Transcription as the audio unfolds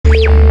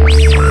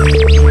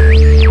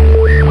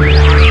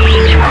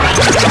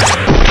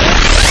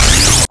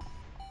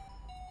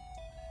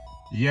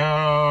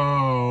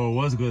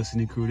good,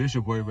 Sneak Crew? This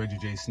your boy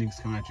Reggiejaysneakz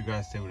coming at you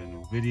guys today with a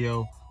new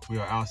video. We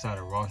are outside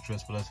of Ross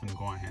Dress, but let's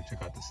go ahead and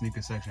check out the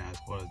sneaker section as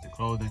well as the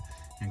clothing,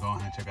 and go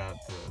ahead and check out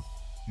the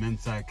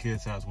men's side,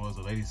 kids side, as well as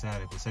the ladies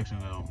side. If a section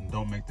of them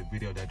don't make the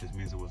video, that just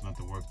means it was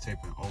nothing worth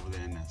taping over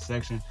there in that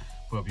section.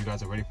 But if you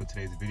guys are ready for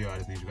today's video, I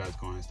just need you guys to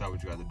go ahead and stop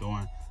what you guys are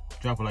doing.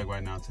 Drop a like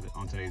right now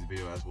on today's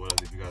video, as well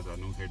as if you guys are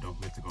new here, don't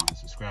forget to go ahead and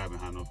subscribe and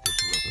have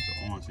notification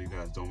bells on so you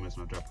guys don't miss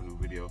when I drop a new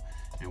video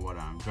and what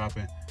I'm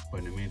dropping. But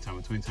in the meantime,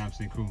 between time,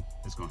 Sneak Crew,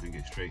 let's go ahead and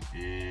get straight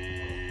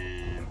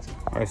into it.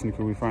 All right, Sneak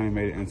Crew, we finally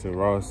made it into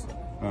Ross.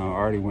 I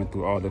already went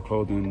through all the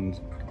clothing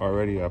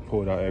already. I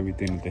pulled out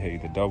everything that they had,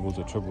 either doubles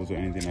or triples or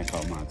anything that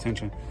caught my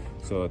attention.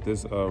 So at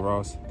this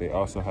Ross, they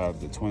also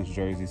have the twins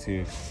jerseys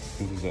here.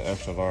 This is an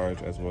extra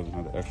large as well as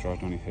another extra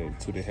large. Only had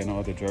two. They had no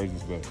other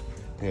jerseys, but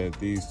they had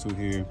these two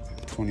here.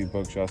 20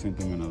 bucks. Y'all seen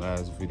them in the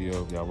last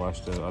video. If y'all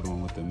watched the other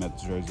one with the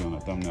Mets jersey on the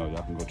thumbnail,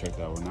 y'all can go check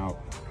that one out.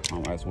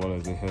 As well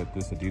as they had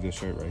this Adidas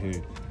shirt right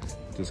here.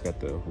 Just got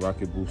the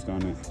rocket boost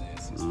on it.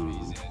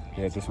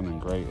 They had this one in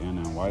gray and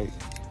in white.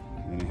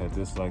 And then they had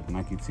this like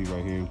Nike tee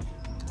right here.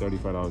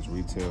 $35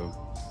 retail.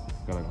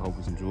 Got like a whole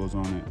bunch of jewels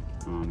on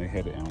it. They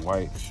had it in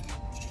white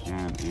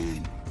and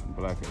in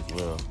black as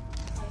well.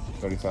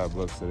 35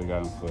 bucks, so they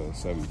got them for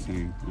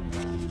 17. And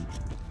then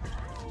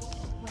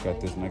got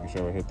this Nike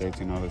shirt right here,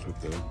 $13 with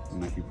the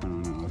Nike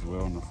print on it as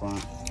well on the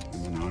front.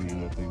 And then the only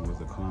other thing was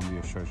the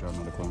Columbia shirt. Y'all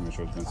know the Columbia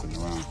shirt's been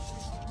sitting around.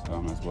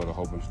 As well, a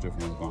whole bunch of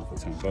different ones going for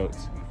 10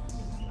 bucks.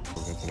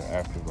 We'll get to the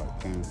active like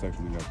pants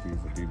section. We got these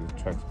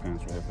Adidas Tracks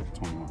pants right here for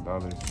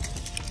 $21.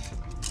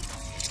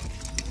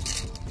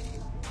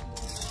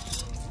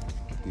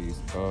 These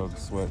UGG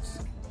sweats,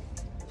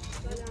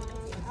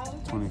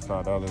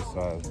 $25,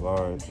 size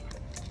large.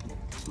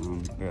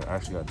 They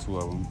actually got two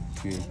of them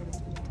here.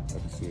 I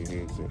can see it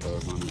here. It's UGG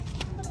on it.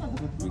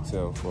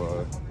 Retail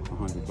for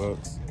 100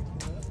 bucks.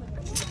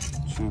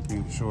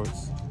 Champion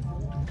shorts.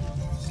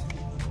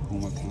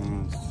 Puma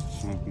pants.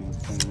 Champion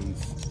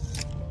pants.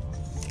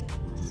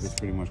 This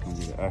pretty much gonna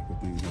be the active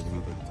thing. There's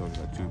another told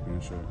you like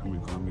Champion shirt.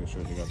 Columbia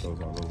shirt. They got those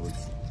all over.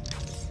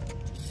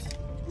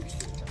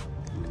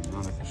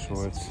 Nike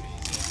shorts.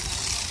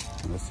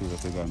 Let's see what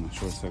they got in the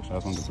short section. I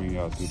just wanted to bring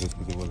y'all through this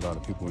because there was a lot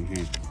of people in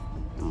here.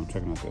 I'm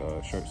checking out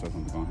the shirts, so I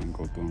want to go ahead and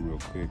go through them real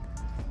quick.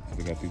 So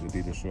they got these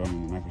Adidas shorts, the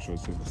Nike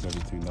shorts here for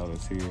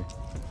 $17 here.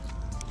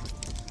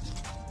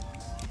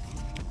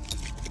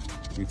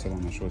 Retail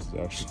on the shorts is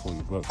actually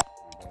 40 bucks.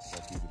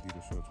 Got these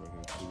Adidas shorts right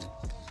here too.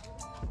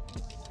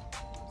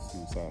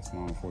 Same size,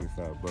 small,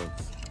 45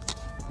 bucks.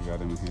 We got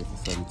them in here for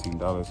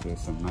 $17.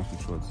 There's some Nike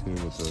shorts here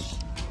with the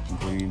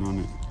green on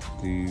it.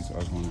 These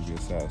are going to be a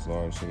size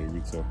large, so they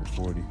retail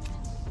for 40.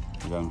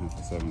 We got them here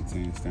for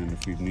 17, standard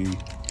feet knee.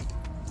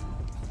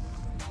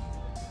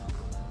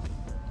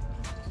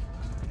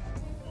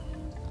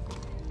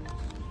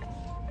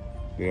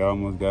 They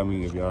almost got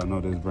me. If y'all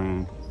know this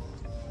brand,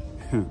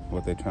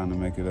 what they're trying to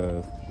make it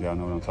of, y'all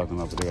know what I'm talking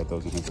about, but they got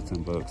those in here for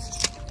 10 bucks.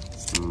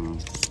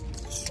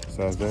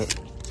 Besides that,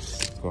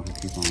 let's go ahead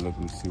and keep on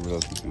looking to see what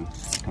else we can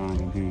find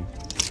in here.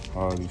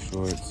 Harley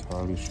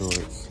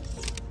shorts.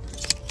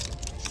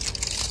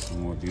 Some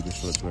more Adidas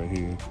shorts right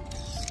here.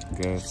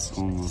 Guess,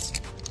 Puma.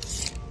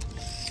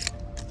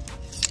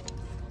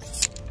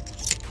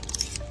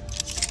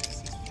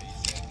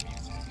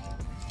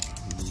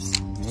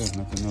 Yeah,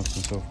 nothing else.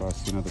 So far, I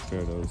see another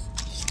pair of those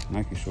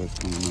Nike shorts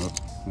coming up.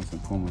 There's some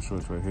Puma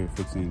shorts right here,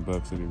 15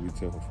 bucks. They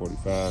retail for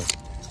 45.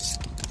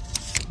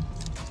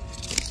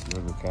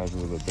 Regular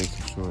casual, the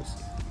basic shorts.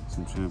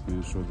 Some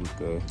Champion shorts with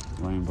the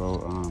rainbow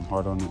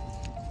heart on it.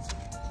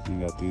 You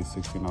got these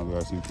 $16. I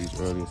seen these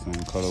earlier,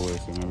 same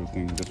colorways and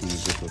everything. This one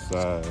is just a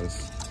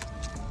size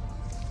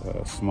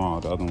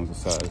small. The other one's a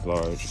size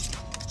large.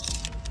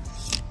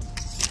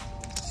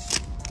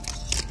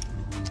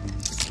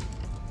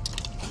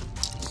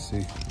 Let's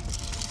see.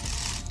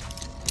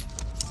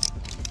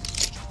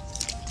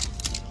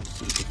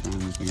 See if I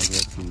find anything. I got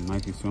some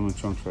Nike swimming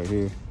trunks right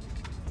here.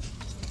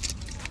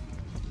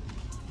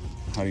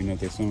 How do you know if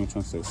they're swimming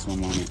trunks? They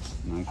swim on it.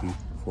 Nike,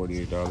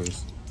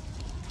 $48.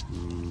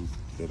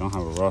 They don't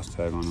have a Ross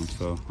tag on them,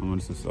 so I'm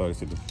gonna just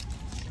obviously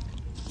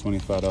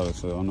 $25.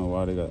 So I don't know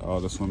why they got all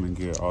the swimming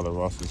gear. All the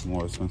Ross is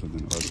more expensive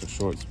than the regular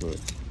shorts, but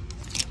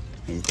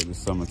maybe because it's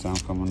summertime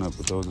coming up.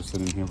 But those are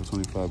sitting here for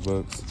 25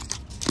 bucks.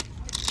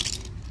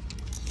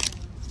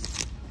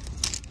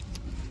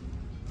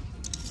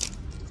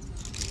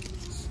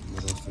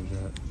 What else they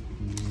got?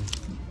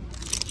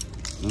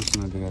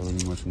 Nothing like they got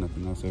really much,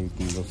 nothing else.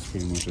 Everything else is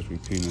pretty much just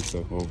repeating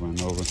itself over and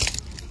over.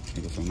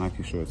 They got some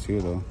Nike shorts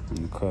here though,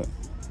 in the cut.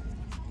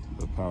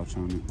 The pouch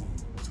on it,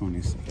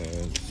 20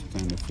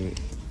 standard fit.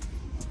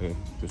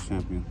 The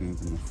Champion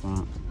things in the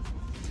front.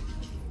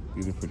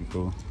 These are pretty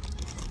cool.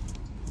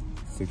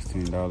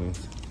 $16.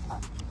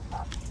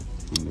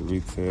 And the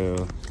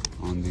retail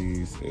on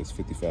these is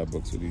 55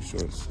 bucks for these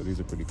shorts. So these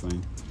are pretty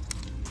clean.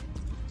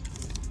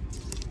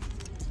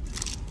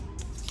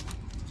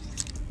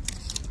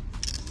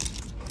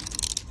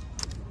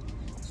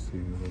 Let's see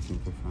if I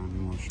can find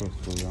any more shorts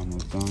for you.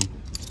 Almost done.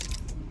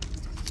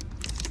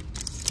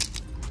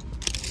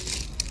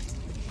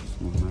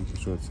 More Nike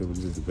shorts here, but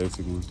this is the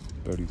basic one,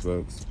 30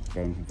 bucks. Got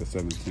them for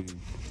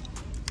 17.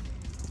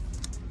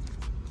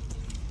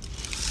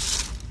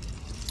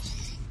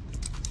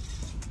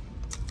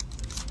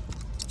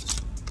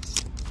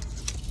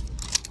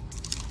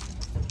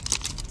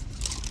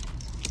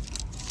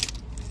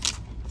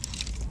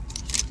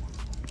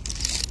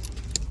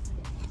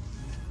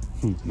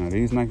 Now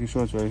these Nike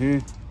shorts right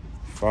here,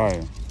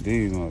 fire.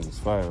 These ones is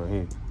fire right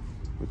here.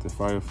 With the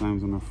fire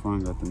flames on the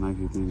front, got the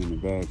Nike thing in the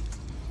back.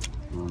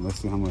 Let's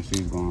see how much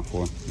these going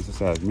for. It's a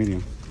size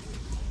medium,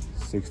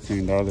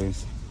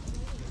 $16.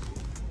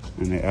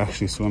 And they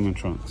actually swimming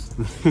trunks.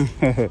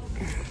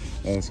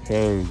 That's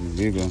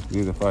crazy.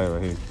 These are fire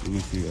right here. Let me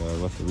see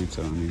what's the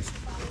retail on these.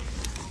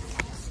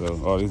 So,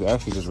 oh, these are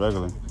actually just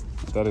regular. I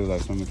thought they were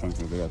like swimming trunks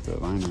because they got the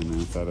liner in the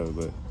inside of it,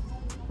 but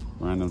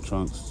random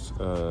trunks,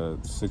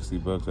 60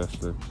 bucks. That's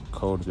the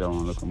code if y'all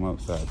want to look them up.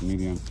 Size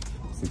medium,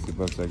 60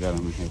 bucks. I got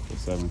them in here for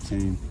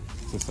 17.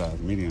 It's a size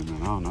medium,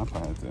 man. I don't know. I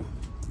probably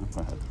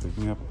have to pick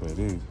me up a pair of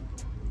these.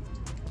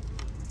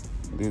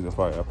 These are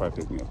fire. I'll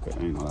probably pick me up a pair.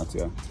 I ain't gonna lie to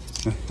y'all.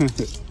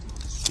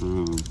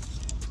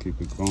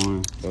 Keep it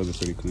going. Those are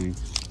pretty clean.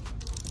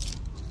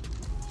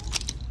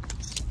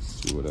 Let's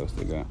see what else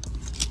they got.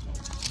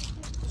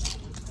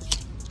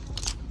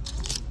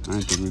 I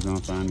didn't think we was gonna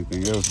find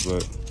anything else,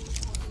 but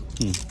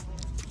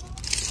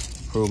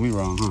prove me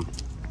wrong, huh?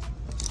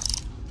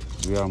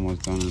 We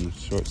almost done in the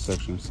short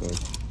section, so it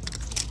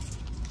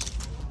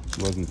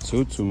wasn't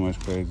too much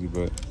crazy,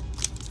 but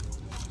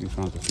we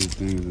found a few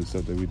things and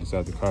stuff that we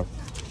decided to cop.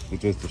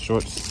 It's just the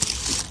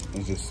shorts.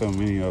 There's just so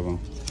many of them,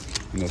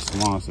 and they're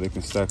small, so they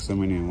can stack so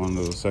many in one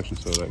little section.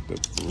 So like the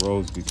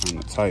rows be kind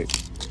of tight,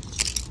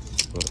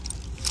 but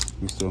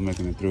we still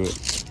making it through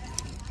it.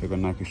 Here go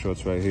Nike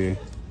shorts right here.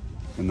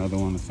 Another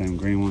one, the same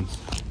green ones.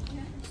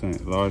 Same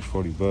large,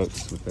 40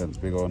 bucks with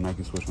that big old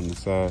Nike swoosh on the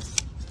side.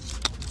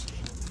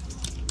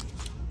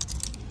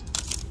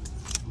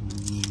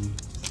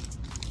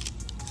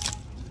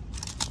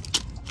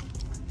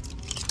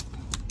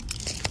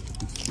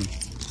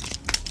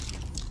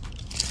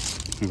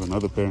 Here's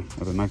another pair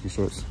of the Nike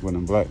shorts, one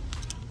in black.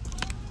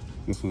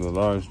 This one's a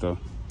large though.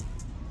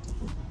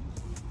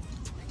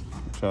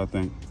 What y'all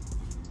think?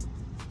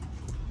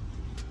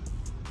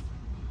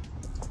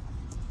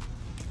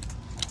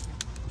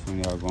 Which one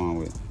y'all going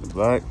with? The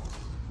black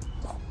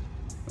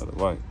or the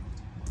white?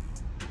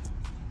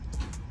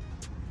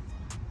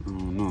 I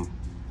don't know.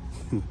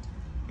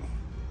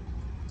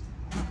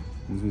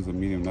 This is a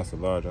medium, that's a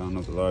large. I don't know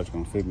if the large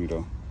gonna fit me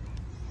though.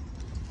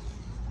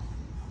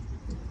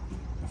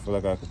 I feel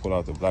like I could pull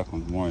out the black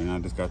ones more, and I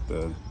just got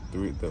the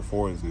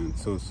 4s in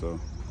too, so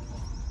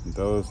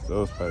those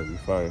probably be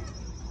fire.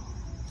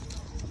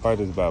 I'll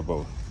probably just buy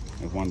both.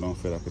 If one don't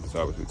fit, I could just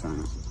always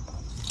return it.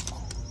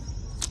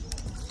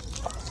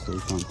 So we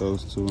found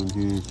those two in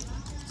here.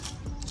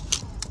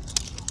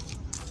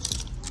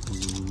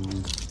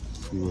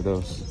 See what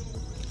else.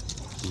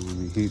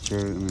 The heat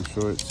shirt and the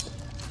shorts.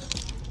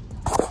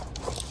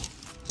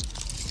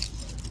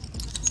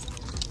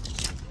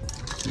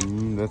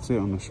 That's it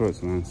on the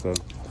shorts, man. So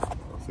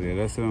yeah,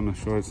 that's it on the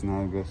shorts.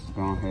 Now I guess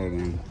go ahead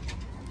and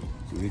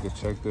we can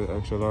check the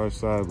extra large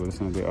side, but it's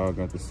like they all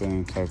got the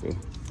same type of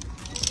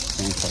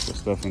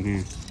stuff in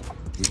here.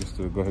 We just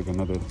go ahead and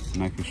another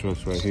Nike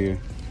shorts right here.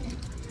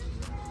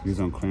 These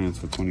on clearance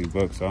for 20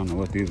 bucks. I don't know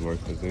what these were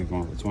because they're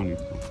going for 20.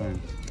 Okay.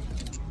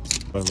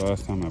 But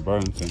last time at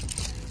Burlington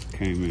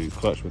came in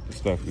clutch with the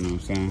stuff, you know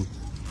what I'm saying?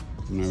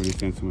 I'm not really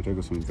saying too much. I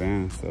got some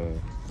Vans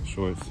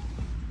shorts.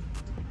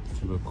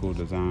 It's a little cool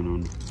design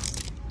on them.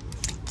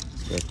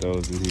 Got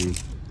those in here.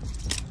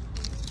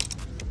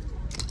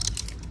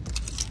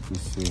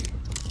 Let's see.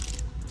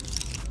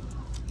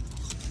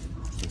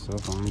 So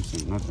far I ain't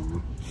seen nothing,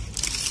 man.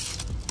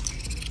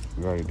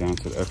 We're already down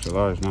to the extra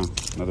large now.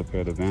 Another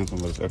pair of the Vans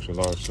one, but it's extra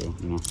large, so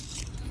you know,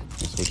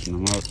 we're switching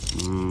them up.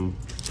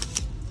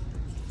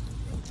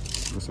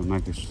 With some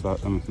Nike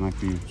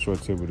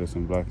shorts here, but it's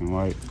in black and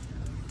white.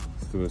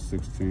 Still at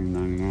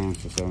 $16.99,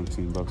 so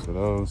 17 bucks for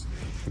those.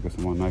 I got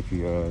some more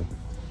Nike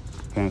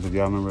pants. If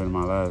y'all remember in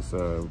my last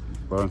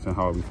Burlington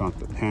haul, we found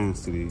the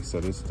pants to these. So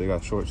they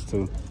got shorts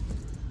too.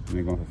 And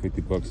they're going for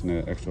 50 bucks in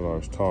the extra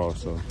large tall,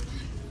 so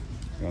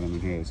got them in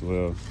here as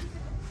well.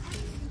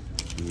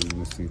 And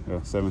let's see,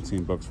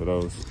 17 bucks for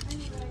those.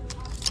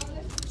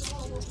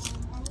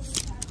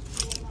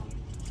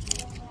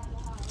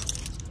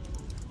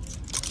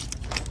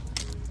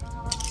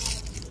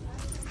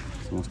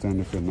 Some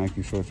standard fit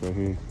Nike shorts right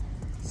here.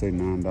 Say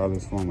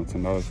 $9 for them or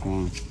 $10 for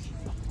them.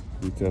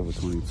 Retail for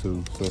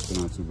 22, so it's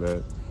not too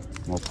bad.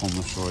 More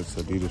Puma shorts,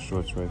 Adidas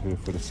shorts right here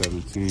for the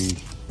 17.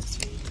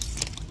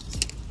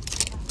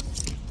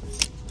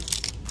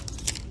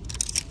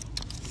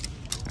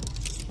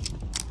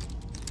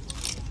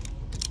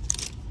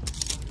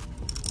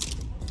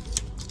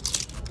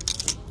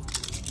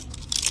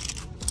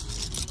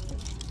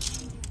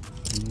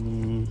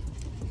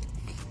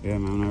 Yeah,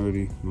 man, I'm not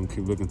really gonna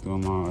keep looking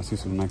through them all. I see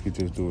some Nike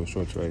just do a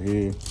shorts right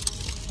here.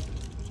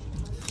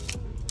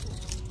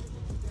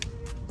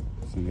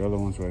 Some yellow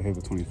ones right here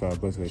for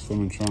 25 bucks. They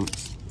swimming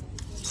trunks.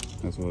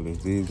 as well as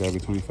these. That'll be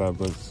 25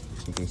 bucks.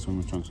 So they're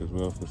swimming trunks as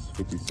well for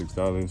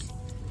 $56.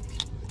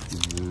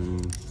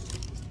 And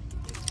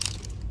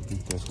I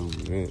think that's gonna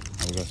be it.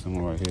 I got some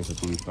more right here for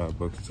 25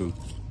 bucks too.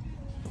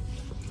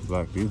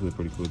 Black, these are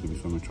pretty cool to be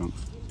swimming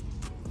trunks.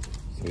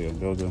 So yeah,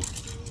 those are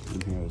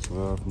in here as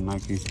well from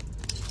Nike.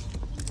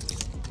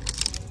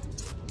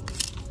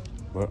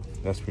 But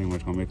that's pretty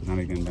much gonna make us now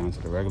getting down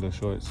to the regular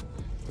shorts.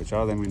 But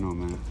y'all let me know,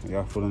 man.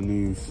 Y'all feeling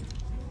these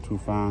two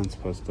finds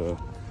plus the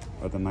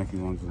other Nike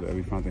ones that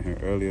we found in here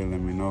earlier?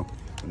 Let me know.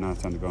 But now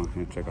it's time to go ahead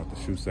and check out the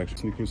shoe section.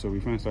 Sneakers, so we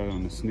finna start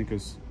on the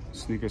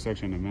sneaker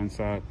section, the men's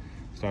side.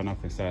 Starting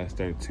off in size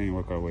 13,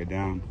 work our way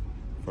down.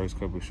 First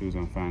couple of shoes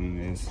I'm finding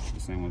is the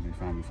same ones we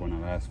found before in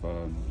the last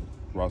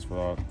Ross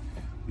Vlog.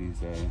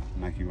 These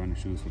Nike running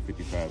shoes for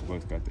 55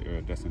 bucks. Got the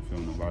iridescent feel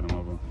on the bottom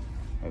of them.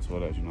 As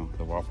well as, you know,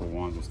 the waffle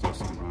ones are still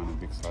sitting around in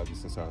big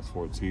sizes. It's a size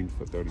 14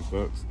 for 30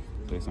 bucks.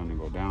 So they're starting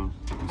to go down.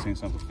 We've seen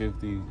some for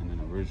 50, and then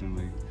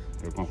originally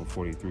they were going for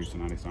 43, so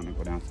now they're starting to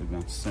go down. So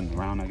they're sitting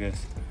around, I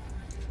guess.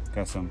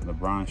 Got some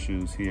LeBron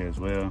shoes here as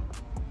well.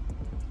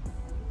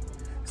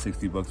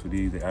 60 bucks for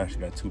these. They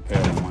actually got two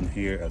pairs, one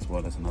here as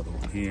well as another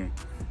one here.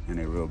 And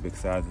they're real big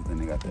sizes. Then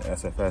they got the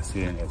SFS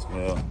here as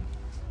well.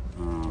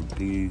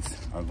 These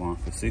are going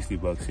for 60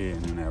 bucks here,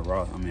 and then at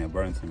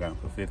Burlington got them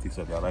for 50.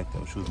 So if y'all like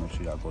those shoes, make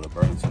sure y'all go to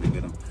Burlington to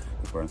get them.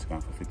 The Burlington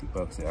got them for 50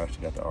 bucks. They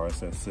actually got the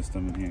RSS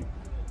system in here,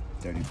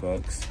 30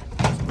 bucks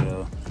as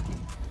well.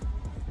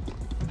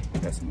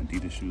 Got some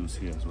Adidas shoes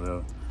here as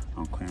well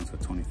on clearance for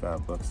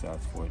 25 bucks,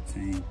 size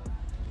 14.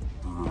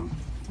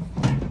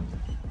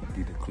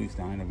 Adidas cleats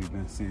down there that we've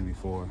been seeing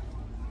before.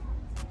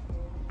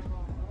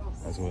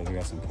 As well as we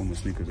got some Puma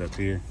sneakers up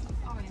here.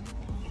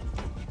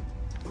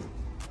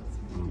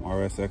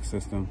 RSX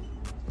system,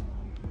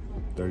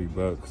 30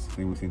 bucks. I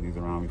think we've seen these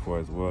around before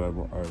as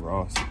well at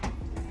Ross.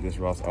 This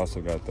Ross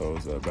also got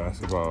those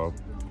basketball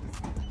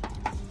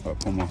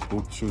Puma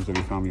shoes that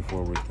we found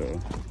before with the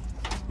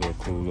little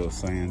cool little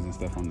sayings and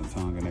stuff on the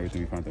tongue and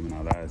everything. We found them in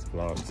our last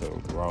vlog, so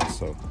Ross.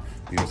 So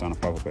these are starting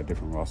to pop up at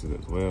different Rosses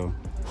as well.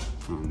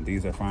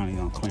 These are finally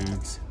on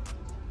clearance,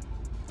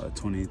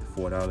 $20 to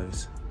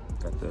 $4.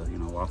 Got the, you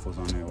know, waffles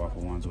on there,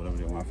 waffle ones, whatever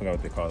they want. I forgot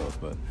what they call those,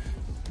 but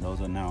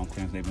those are now on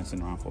clearance. They've been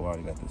sitting around for a while.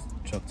 You got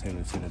the Chuck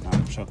Taylors here, the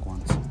non-Chuck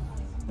ones.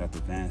 Got the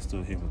Vans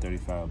still here for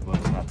 35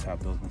 bucks. Hot top,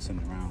 those been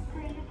sitting around.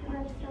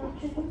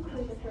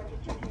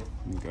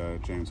 You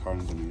got James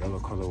Harden's in the yellow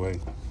colorway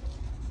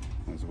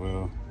as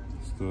well.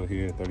 Still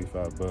here,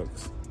 35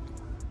 bucks.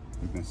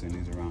 We've been seeing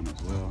these around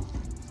as well.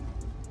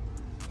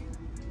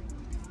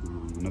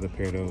 Another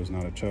pair of those,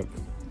 not a Chuck.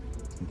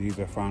 These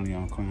are finally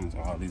on clearance.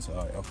 All these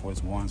Air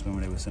Force Ones,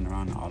 remember they were sitting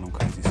around in all them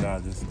crazy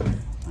sizes.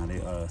 Now they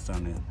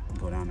starting to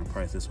go down in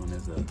price. This one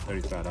is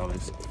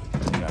 $35.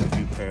 We got a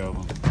few pair of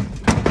them.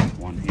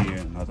 One here,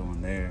 another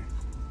one there,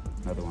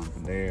 another one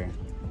from there.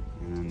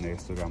 And then they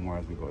still got more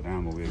as we go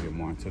down, but we'll get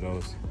more into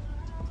those.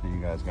 Then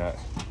you guys got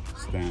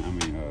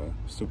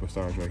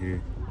Superstars right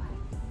here.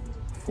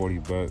 40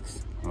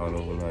 bucks, all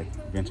over like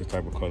vintage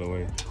type of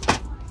colorway.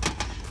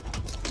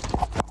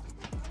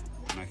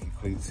 Nike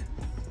cleats.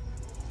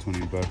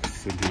 20 bucks,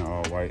 sitting here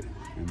all white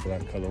and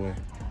black colorway.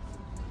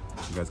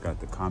 You guys got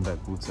the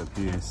combat boots up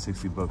here,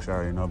 60 bucks. I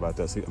already know about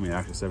that. I mean,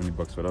 actually 70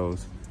 bucks for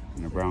those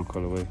in the brown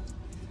colorway.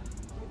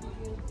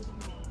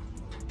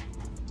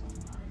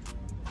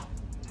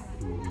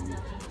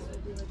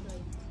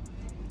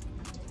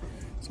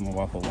 Some more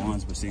waffle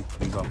ones, but see,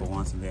 these waffle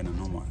ones in there in the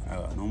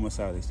normal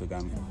side, they still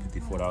got me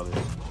 $54.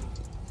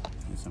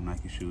 And some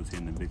Nike shoes here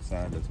in the big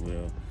side as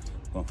well.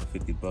 Going for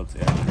 50 bucks.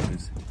 Air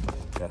Maxes.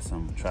 Got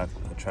some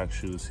track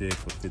shoes here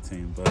for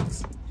 15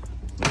 bucks.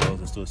 But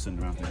those are still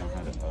sitting around. They don't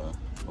have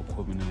the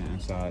equipment in the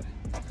inside.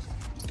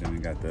 Then we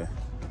got the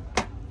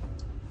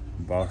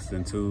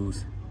Boston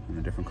 2s in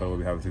a different color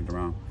we haven't seen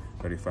around,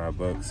 35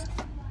 bucks.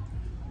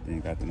 Then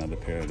you got another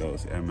pair of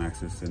those Air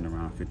Maxes sitting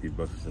around 50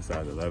 bucks. It's a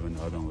size 11.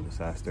 The other one was a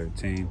size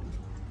 13.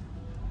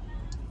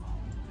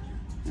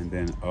 And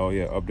then, oh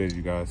yeah, updated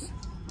you guys.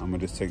 I'm gonna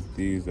just take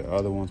these. The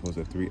other ones was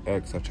a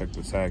 3X. I checked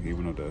the tag,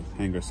 even though the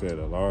hanger said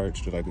a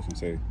large, just like this one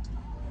say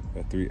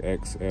a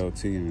 3X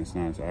LT, and it's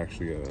not. It's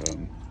actually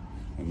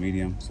a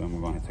medium. So I'm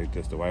gonna take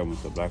just the white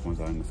ones. The black ones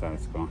I decided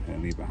to go ahead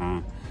and leave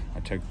behind. I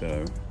checked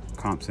the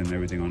comps and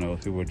everything on those.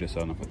 People were just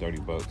selling them for 30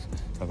 bucks.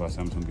 That's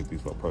why I'm gonna get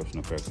these for a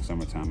personal pair because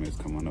summertime is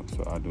coming up,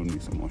 so I do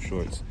need some more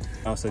shorts.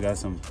 I also got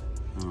some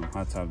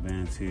hot top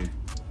Vans here,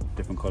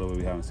 different colorway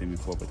we haven't seen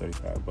before for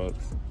 35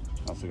 bucks.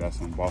 Also got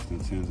some Boston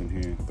 10s in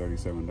here,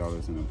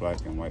 $37 in the black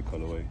and white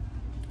colorway.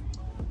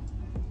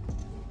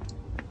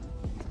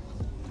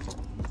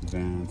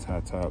 Vans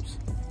hot tops,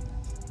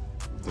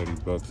 30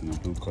 bucks in the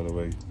blue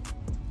colorway.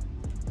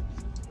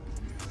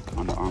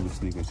 Under Armour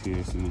sneakers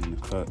here, sitting in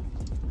the cut.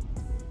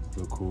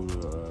 Real cool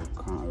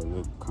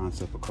little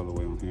concept of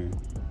colorway on here.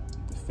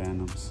 The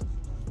Phantoms,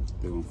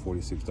 they went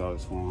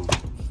 $46 for them.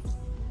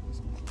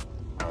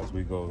 As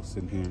we go,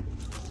 sitting here,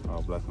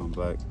 all black on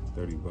black,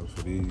 30 bucks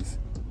for these.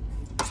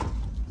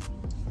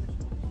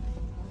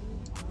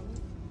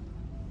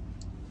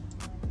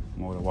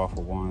 More of the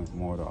waffle ones,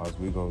 more of the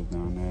Oswego's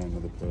down there.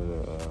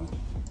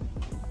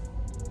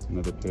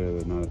 Another pair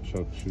of not a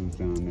Chuck shoes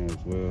down there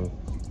as well.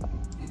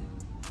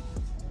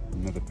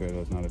 Another pair of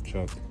those not a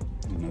Chuck.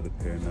 Another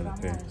pair.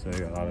 So they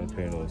got a lot of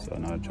pair of those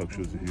not a Chuck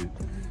shoes in here.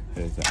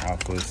 There's the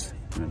Alphas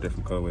in a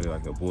different colorway,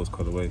 like a Bulls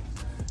colorway,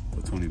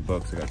 for 20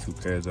 bucks. I got 2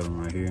 pairs of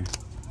them right here.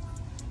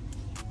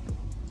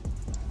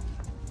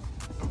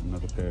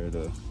 Another pair of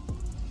the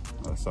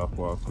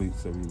softball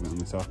cleats that we've been on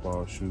the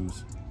softball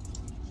shoes.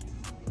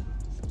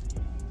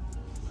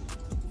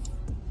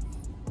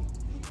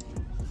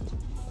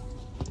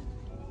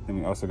 Then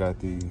we also got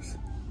these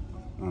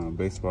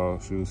baseball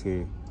shoes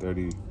here,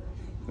 30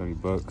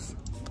 bucks.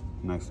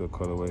 Nice little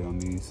colorway on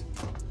these.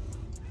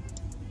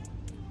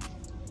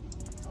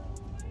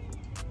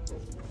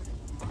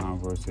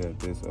 Converse at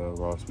this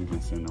Ross, we've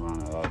been sitting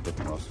around at a lot of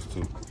different Rosses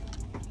too.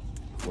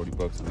 40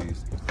 bucks on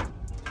these.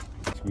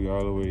 So we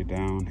all the way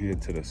down here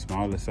to the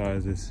smaller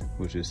sizes,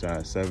 which is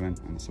size 7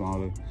 and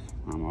smaller.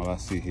 All I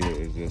see here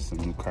is just some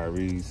new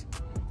Kyries,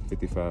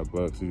 55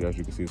 bucks. As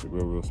you can see, it's a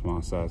real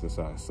small size, it's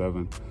size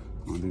 7.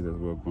 These are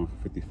going for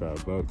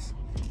 55 bucks.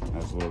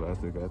 As well as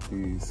they got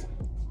these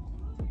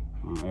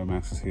Air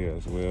Maxes here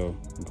as well.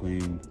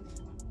 Green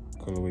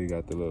colorway, you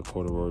got the little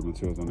corduroy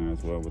materials on there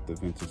as well with the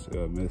vintage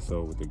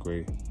midsole with the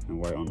gray and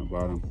white on the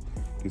bottom.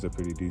 These are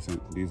pretty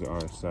decent. These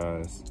are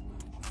size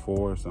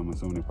 4, so I'm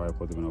assuming they probably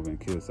put them over in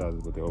kids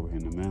sizes, but they're over here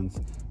in the men's.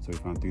 So we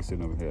found these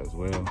sitting over here as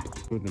well.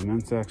 With the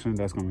men's section,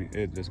 that's gonna be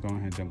it. Let's go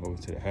ahead and jump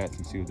over to the hats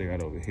and see what they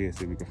got over here,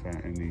 see if we can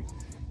find any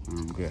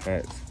good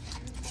hats.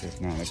 If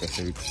not, like I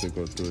said, we can still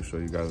go through and show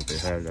you guys what they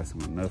have. Got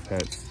some enough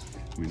hats.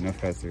 Enough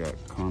hats, they got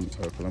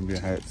Columbia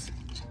hats,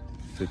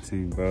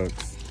 15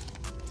 bucks.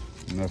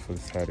 Enough for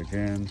this hat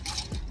again.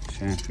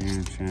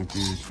 Champion.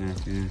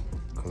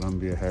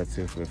 Columbia hats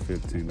here for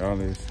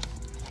 $15.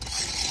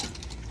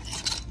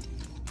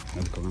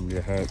 Another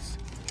Columbia hats.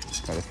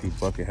 Got a few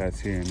bucket hats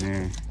here and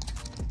there.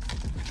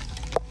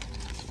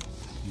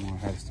 More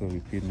hats still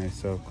repeating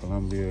themselves.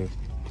 Columbia.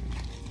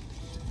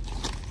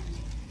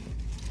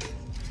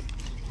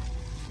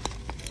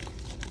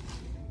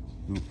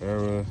 New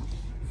Era.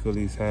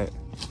 Phillies hat.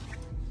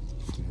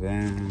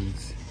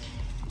 Vans.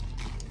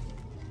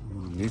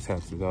 These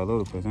hats is all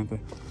over the place, aren't they?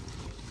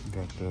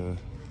 Got the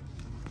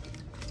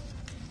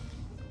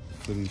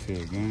Phillies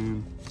here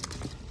again.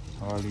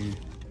 Hardy.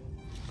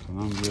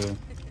 Columbia.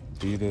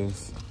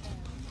 Adidas.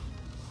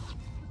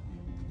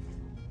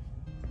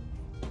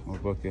 More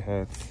bucket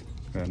hats.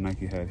 Got a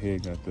Nike hat here.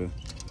 Got the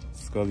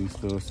Scully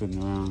still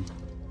sitting around.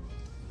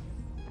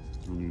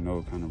 I don't even know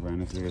what kind of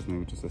brand this is.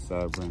 Maybe just a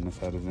side brand. This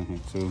hat is in here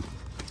too.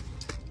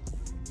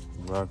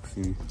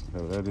 Roxy,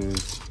 whatever that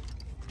is.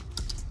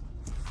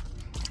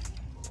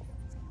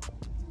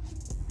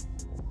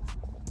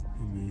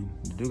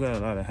 Do got a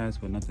lot of hats,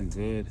 but nothing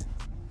good.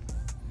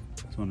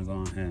 Just want to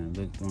go ahead and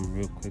look through them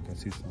real quick. I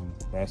see some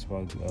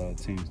basketball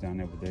teams down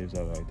there, but these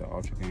are like the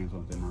Ultra Games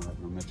ones. They're not like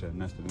the Mitchell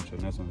Ness. The Mitchell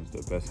Ness one is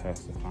the best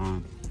hats to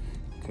find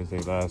because they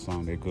last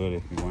long. They're good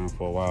if you wear them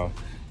for a while.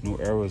 New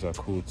Eras are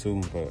cool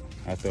too, but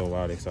after a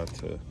while they start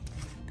to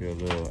get a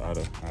little out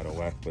of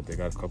whack. But they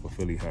got a couple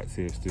Philly hats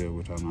here still,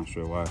 which I'm not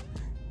sure why.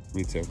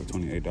 Retail for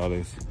 $28.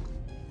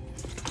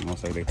 And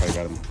most likely they probably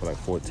got them for like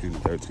 $14 to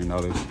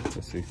 $13.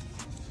 Let's see.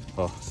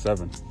 Oh,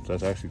 7. So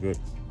that's actually good.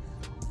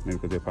 Maybe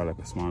because they're probably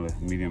like a smaller,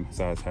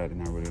 medium-sized hat and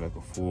not really like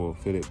a full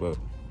fitted, but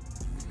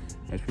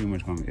that's pretty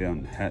much gonna be it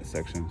on the hat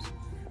sections.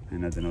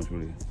 And nothing else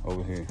really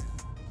over here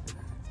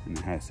in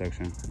the hat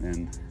section.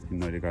 And you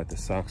know they got the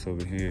socks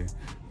over here.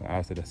 But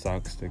after the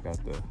socks, they got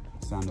the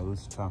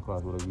sandals,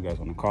 chocolates, whatever you guys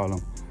want to call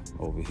them,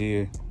 over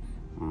here.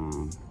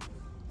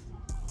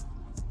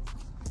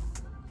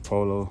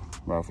 Polo,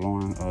 Ralph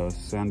Lauren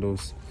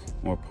sandals.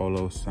 More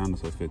Polo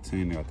sandals for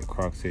 15. They got the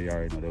Crocs here. You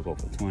already know they'll go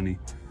for 20.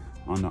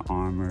 Under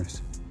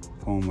Armours,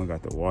 Puma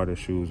got the water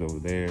shoes over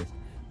there.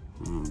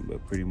 But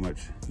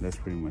that's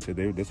pretty much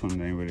it. This one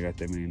they ain't really got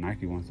that many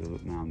Nike ones to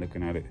look. Now I'm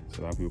looking at it.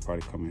 So a lot of people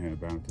probably come in here and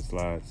buy with the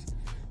slides.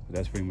 But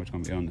that's pretty much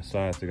gonna be on the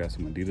sides. They got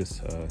some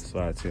Adidas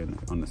slides here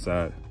on the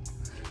side.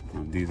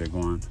 These are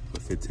going for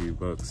 15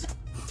 bucks.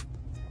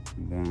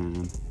 And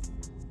then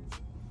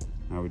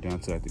now we're down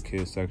to like the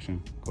kids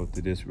section. Go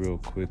through this real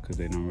quick because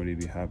they don't really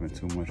be having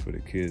too much for the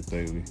kids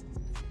lately.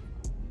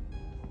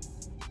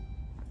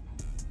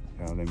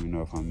 Y'all let me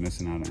know if I'm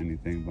missing out on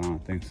anything, but I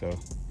don't think so.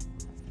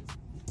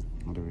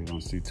 I really don't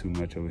see too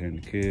much over here in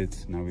the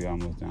kids. Now we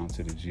almost down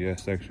to the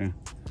GS section.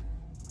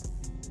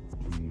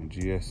 In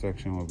the GS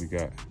section, what we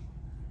got?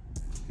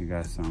 We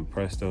got some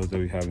Prestos that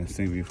we haven't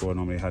seen before.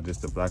 Normally they have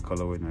just the black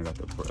colorway, and I got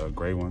the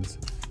gray ones.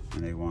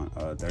 And they want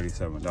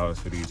 $37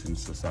 for these, and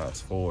it's a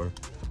size 4.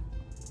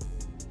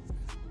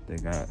 They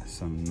got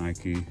some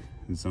Nike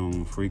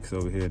Zone Freaks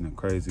over here in the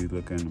crazy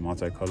looking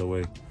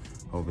multi-colorway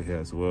over here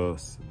as well.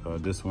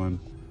 This one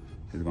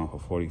is going for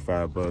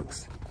 45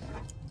 bucks.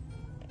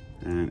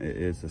 And it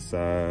is a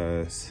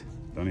size,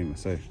 don't even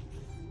say.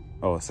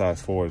 Oh, a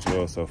size 4 as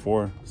well. So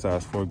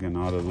size 4 getting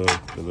all the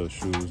little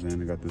shoes, and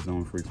they got the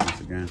Zone Freaks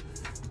once again.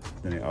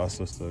 Then they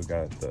also still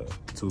got the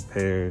 2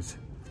 pairs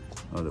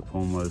the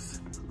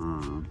Pumas,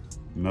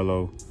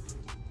 mellow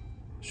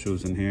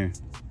shoes in here,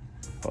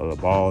 or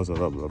the balls, or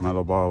the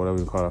mellow ball, whatever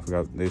you call it. I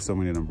forgot. There's so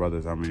many of them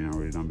brothers. I mean, I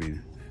really don't be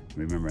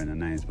remembering the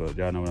names, but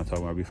y'all know what I'm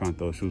talking about. We found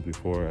those shoes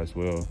before as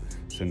well,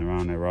 sitting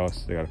around at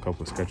Ross. They got a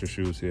couple of Skechers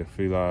shoes here,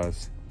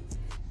 Feli's,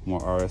 more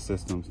RS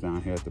systems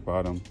down here at the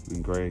bottom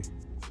in gray.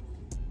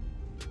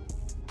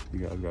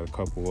 You guys got a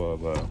couple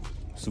of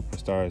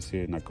Superstars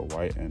here, like a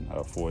white and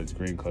a forest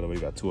green color. We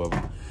got two of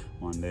them,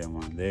 one there and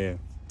one there.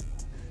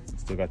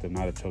 Still got the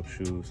Nautichoke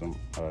shoes on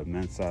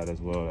men's side as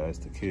well as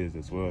the kids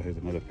as well. Here's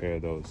another pair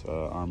of those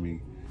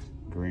army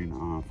green,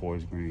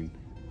 forest green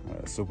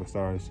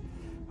Superstars.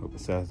 But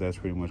besides, that's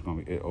pretty much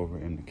gonna be it over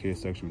in the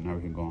kids section. Now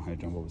we can go ahead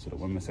and jump over to the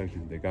women's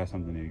section. If they got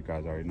something that you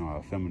guys already know,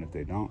 I'll film it. If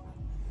they don't,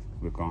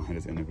 we'll go ahead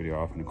and end the video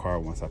off in the car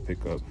once I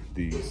pick up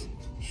these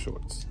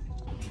shorts.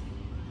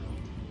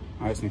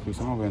 All right, Sneak Crew,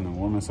 so I'm over in the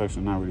women's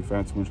section. Not really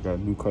fancy much. Got a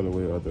new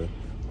colorway of the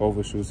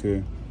Hover shoes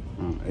here.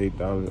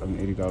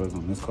 $80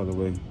 on this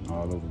colorway.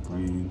 All over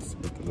greens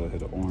with a little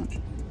hit of orange.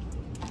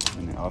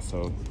 And they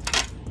also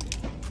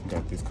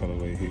got this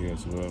colorway here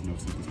as well. I've never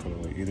seen this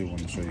colorway either. Want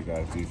to show you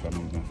guys these. I know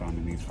we've been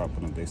finding these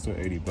popping up. They're still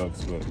 $80,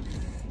 but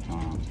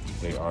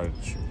they are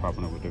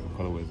popping up with different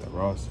colorways at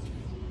Ross.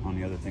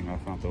 Only other thing I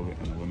found over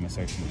in the women's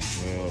section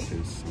as well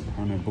is some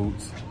Hunter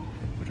boots,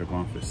 which are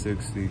going for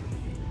 $60.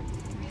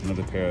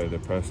 Another pair of the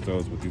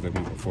Prestos, but these are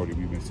going for $40.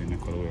 We've been seeing the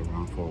colorway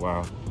around for a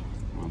while.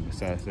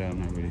 Besides that, I'm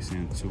not really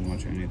seeing too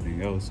much or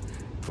anything else.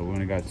 But we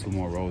only got 2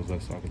 more rows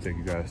left, so I can take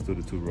you guys through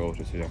the 2 rows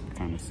just so y'all can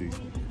kind of see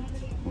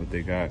what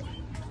they got.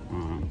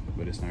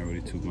 But it's not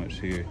really too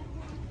much here.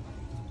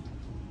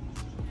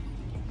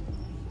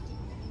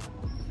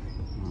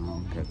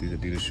 Got these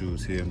Adidas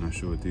shoes here. I'm not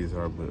sure what these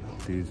are, but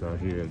these are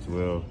here as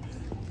well.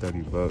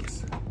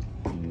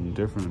 $30.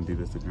 Different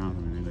Adidas, to be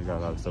honest. I mean, they got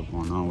a lot of stuff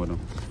going on with them.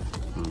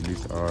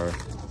 These are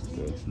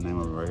the name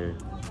of it right here.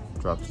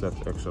 Drop Steps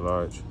Extra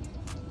Large,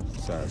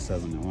 size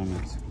 7 in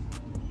women's.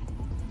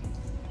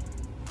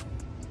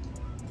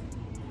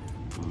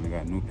 I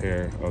got a new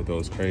pair of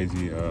those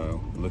crazy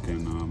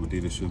looking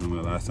Adidas shoes.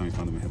 Remember the last time we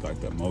found them, it had like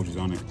the emojis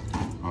on it,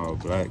 all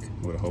black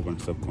with a whole bunch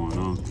of stuff going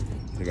on.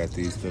 They got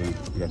these still.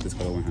 We got this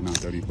colorway here now,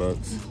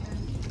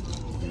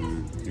 $30.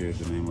 And here's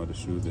the name of the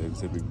shoe, the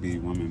Exhibit B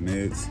Women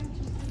Mids.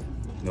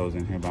 Those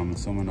in here, but I'm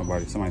assuming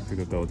somebody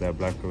picked up that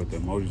black pair with the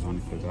emojis on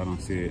it, because I don't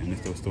see it in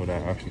this store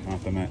that I actually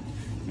found them at.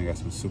 And they got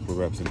some super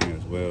reps in here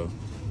as well.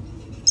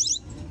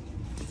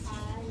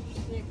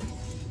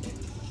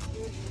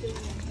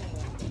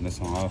 And this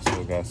one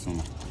also got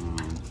some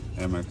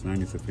Air Max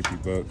 90 for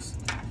 $50,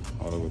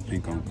 all over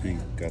pink on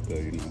pink. Got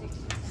the, you know,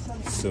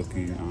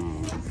 silky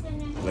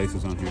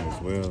laces on here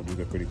as well. These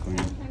are pretty clean.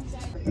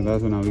 And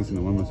last but not least, in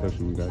the women's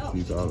section, we got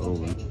these all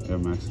over Air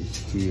Maxes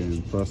here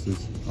in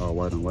pluses, all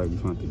white on white. We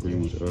found the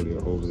green ones earlier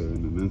over there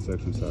in the men's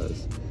section,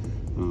 size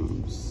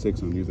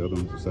 6 on these. Other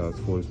ones are size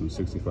 4 from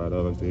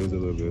 $65. They is a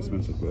little bit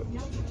expensive, but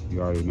you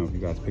already know if you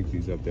guys pick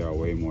these up, they are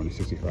way more than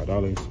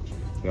 $65.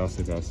 They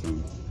also got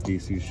some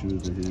DC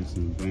shoes in here,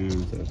 some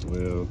Vans as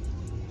well.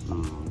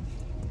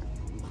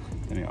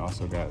 And they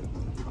also got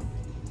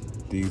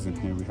these in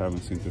here. We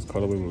haven't seen this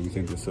colorway, but we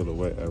think the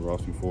silhouette at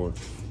Ross before.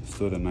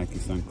 Still the Nike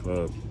Sun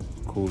Club.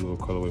 Cool little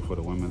colorway for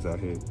the women's out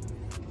here.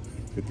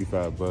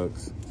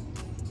 $55.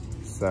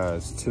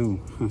 Size 2,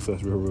 so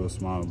it's real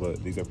small,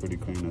 but these are pretty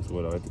clean as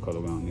well. I like the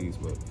colorway on these,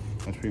 but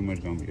that's pretty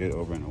much gonna be it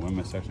over in the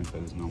women's section, because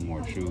there's no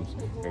more shoes.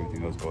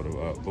 Everything else go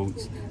to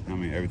boots. I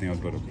mean, everything else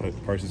go to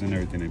purses and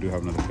everything. They do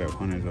have another pair of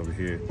Hunters over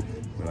here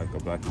with like a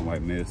black and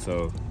white mid,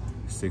 so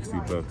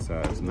 $60,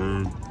 size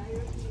 9.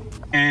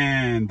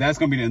 And that's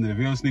gonna be the end of the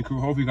video, Sneak Crew.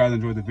 Hope you guys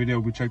enjoyed the video.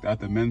 We checked out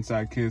the men's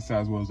side, kids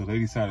side, as well as the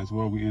ladies side as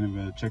well. We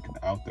ended up checking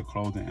out the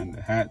clothing and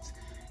the hats.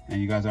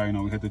 And you guys already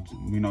know we had to,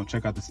 you know,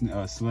 check out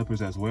the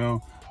slippers as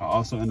well. I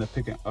also ended up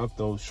picking up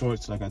those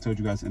shorts, like I told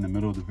you guys in the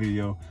middle of the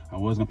video. I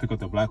was gonna pick up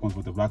the black ones,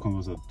 but the black one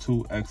was a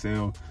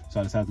 2XL, so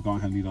I decided to go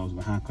ahead and leave those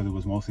behind, because it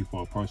was mostly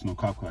for a personal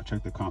cop. Because I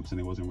checked the comps and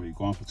it wasn't really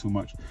going for too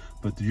much.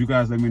 But did you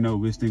guys let me know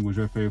which thing was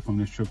your favorite from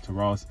this trip to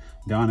Ross?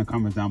 Down in the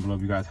comments down below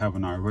if you guys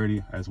haven't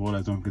already, as well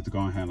as don't forget to go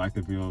ahead and like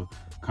the video,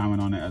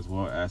 comment on it, as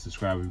well as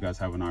subscribe if you guys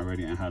haven't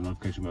already, and have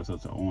notification bells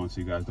set on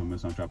so you guys don't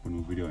miss on dropping a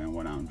new video and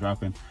when I'm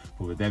dropping.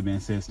 But with that being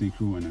said, Sneak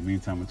Crew, in the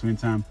meantime, between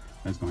time,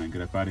 let's go ahead and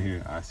get up out of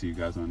here. I'll see you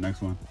guys on the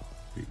next one.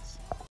 Peace.